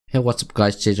Hey, what's up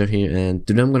guys, Jeyzor here, and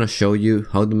today I'm gonna show you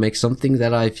how to make something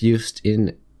that I've used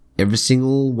in every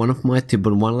single one of my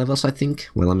 2.1 levels, I think.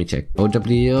 Well, let me check.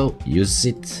 OWO uses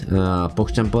it,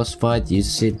 PogChamp boss fight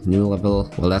uses it, new level,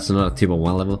 well that's another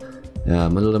 2.1 level.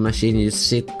 Modular machine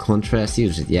uses it, contrast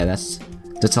uses it, yeah that's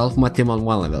all of my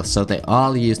 2.1 levels, so they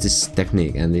all use this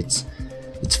technique and it's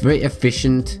very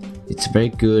efficient, it's very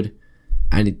good,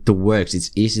 and it works,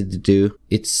 it's easy to do,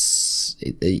 you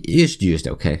should use it,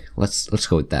 okay, let's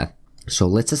go with that. So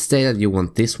let's just say that you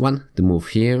want this one to move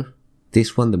here,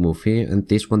 this one to move here, and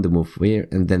this one to move here,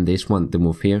 and then this one to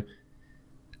move here,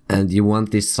 and you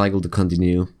want this cycle to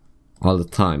continue all the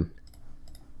time.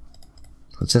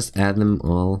 Let's just add them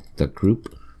all to the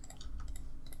group.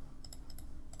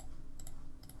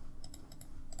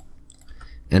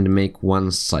 And make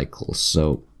one cycle,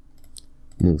 so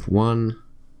move 1,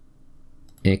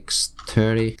 x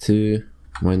 30, 2,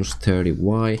 minus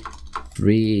 30y,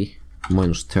 3,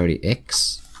 minus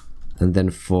 30x, and then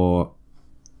 4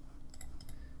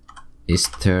 is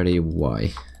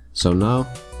 30y. So now,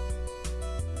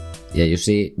 yeah, you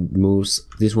see it moves,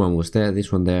 this one was there,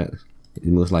 this one there, it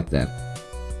moves like that.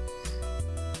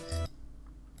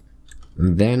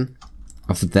 And then,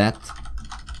 after that,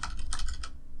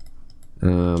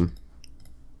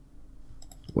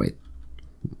 wait,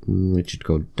 it should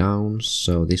go down,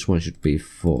 so this one should be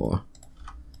 4,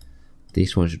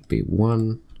 this one should be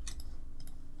 1,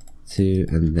 2,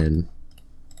 and then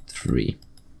 3.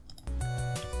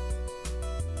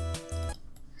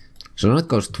 So now it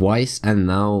goes twice, and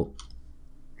now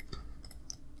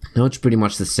it's pretty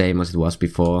much the same as it was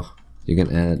before. You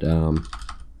can add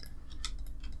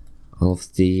all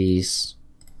of these,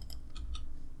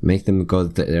 make them go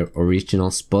to their original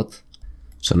spot.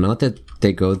 So now that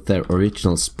they go to their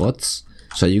original spots,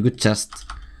 so you could just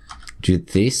do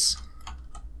this,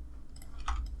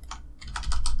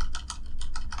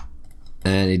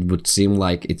 and it would seem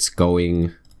like it's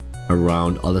going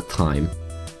around all the time.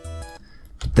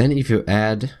 But then if you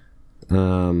add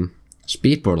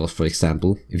speed portals, for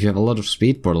example, if you have a lot of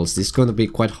speed portals, this is going to be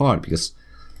quite hard because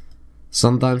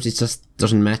sometimes it just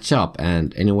doesn't match up,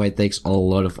 and anyway it takes a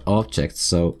lot of objects.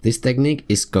 So this technique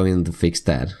is going to fix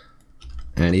that,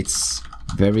 and it's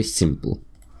very simple.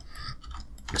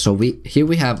 So here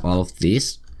we have all of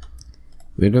these.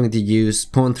 We're going to use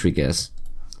pawn triggers.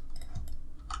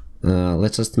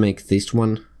 Let's just make this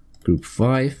one group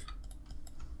 5,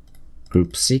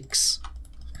 group 6,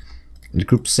 and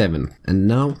group 7. And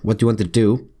now what you want to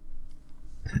do,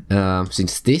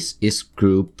 since this is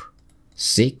group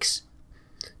 6,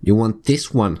 you want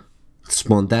this one to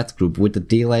spawn that group with a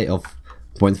delay of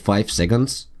 0.5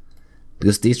 seconds,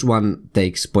 because this one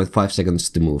takes 0.5 seconds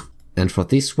to move. And for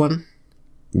this one,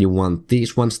 you want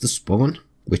these ones to spawn,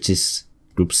 which is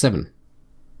group 7,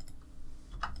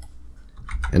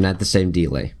 and at the same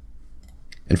delay.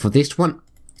 And for this one,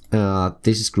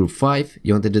 this is group 5,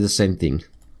 you want to do the same thing,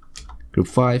 group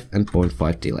 5 and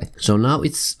 0.5 delay. So now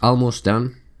it's almost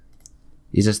done.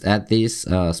 You just add these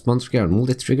spawn trigger and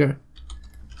multi trigger,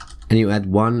 and you add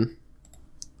one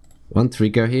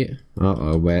trigger here,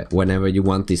 whenever you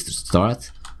want this to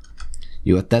start,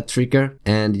 you add that trigger,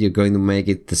 and you're going to make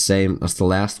it the same as the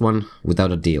last one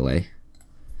without a delay.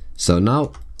 So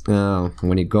now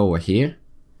when you go over here,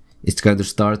 it's going to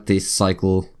start this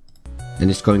cycle, and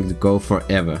it's going to go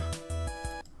forever,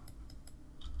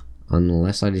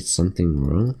 unless I did something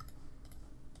wrong.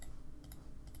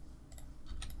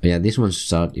 Yeah, this one should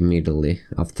start immediately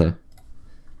after,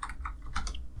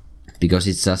 because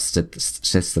it just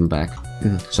sets them back.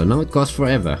 So now it goes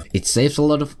forever. It saves a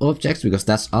lot of objects, because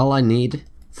that's all I need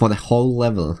for the whole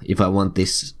level if I want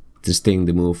this thing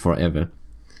to move forever.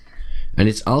 And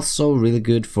it's also really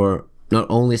good for not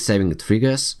only saving the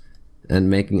triggers and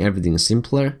making everything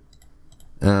simpler,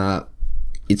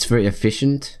 it's very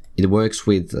efficient. It works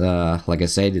with, like I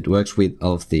said, it works with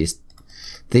all of these.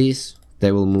 These,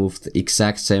 they will move the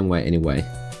exact same way anyway.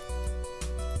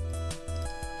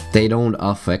 They don't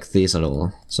affect these at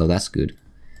all, so that's good.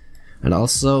 And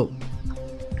also,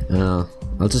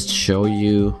 I'll just show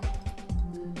you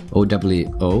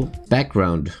OWO.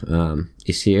 Background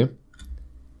is here,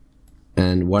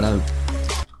 and what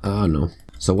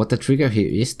so what the trigger here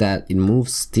is that it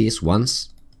moves these ones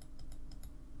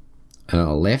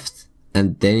left,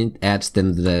 and then it adds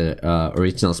them to the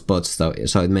original spots, so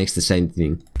it makes the same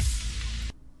thing.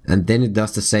 And then it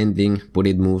does the same thing, but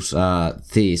it moves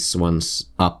these ones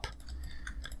up.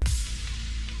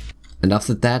 And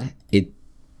after that, it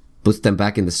puts them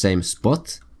back in the same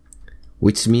spot,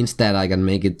 which means that I can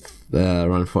make it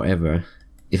run forever.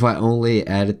 If I only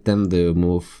added them to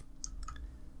move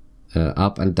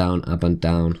up and down,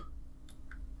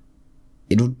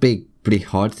 it would be pretty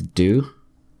hard to do,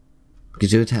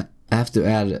 because you would have to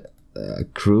add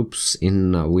groups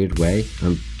in a weird way,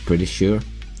 I'm pretty sure.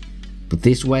 But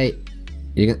this way,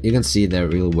 you can see there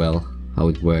real well how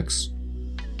it works.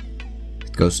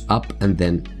 It goes up and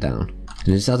then down.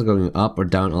 And instead of going up or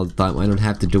down all the time, I don't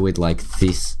have to do it like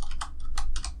this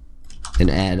and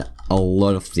add a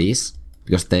lot of these,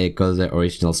 because they go to the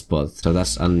original spot, so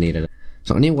that's unneeded.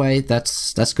 So anyway,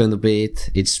 that's going to be it.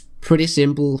 It's pretty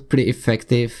simple, pretty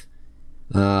effective.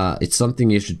 It's something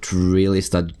you should really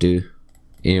start to do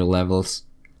in your levels.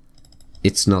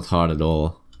 It's not hard at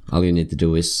all. All you need to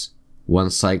do is one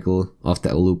cycle of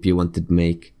the loop you want to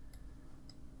make,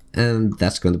 and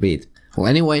that's going to be it. Well,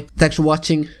 anyway, thanks for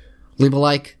watching. Leave a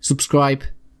like, subscribe,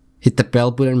 hit the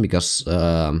bell button, because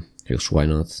why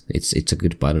not? It's a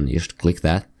good button. You should click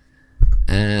that,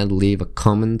 and leave a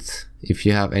comment if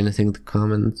you have anything to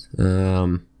comment.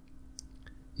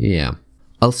 Yeah.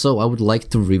 Also, I would like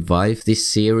to revive this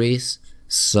series,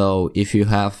 so if you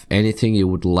have anything you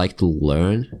would like to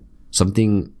learn,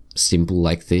 something simple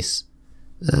like this,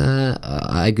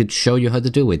 I could show you how to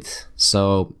do it.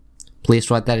 So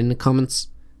please write that in the comments,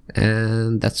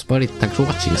 and that's about it. Thanks for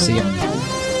watching. See ya.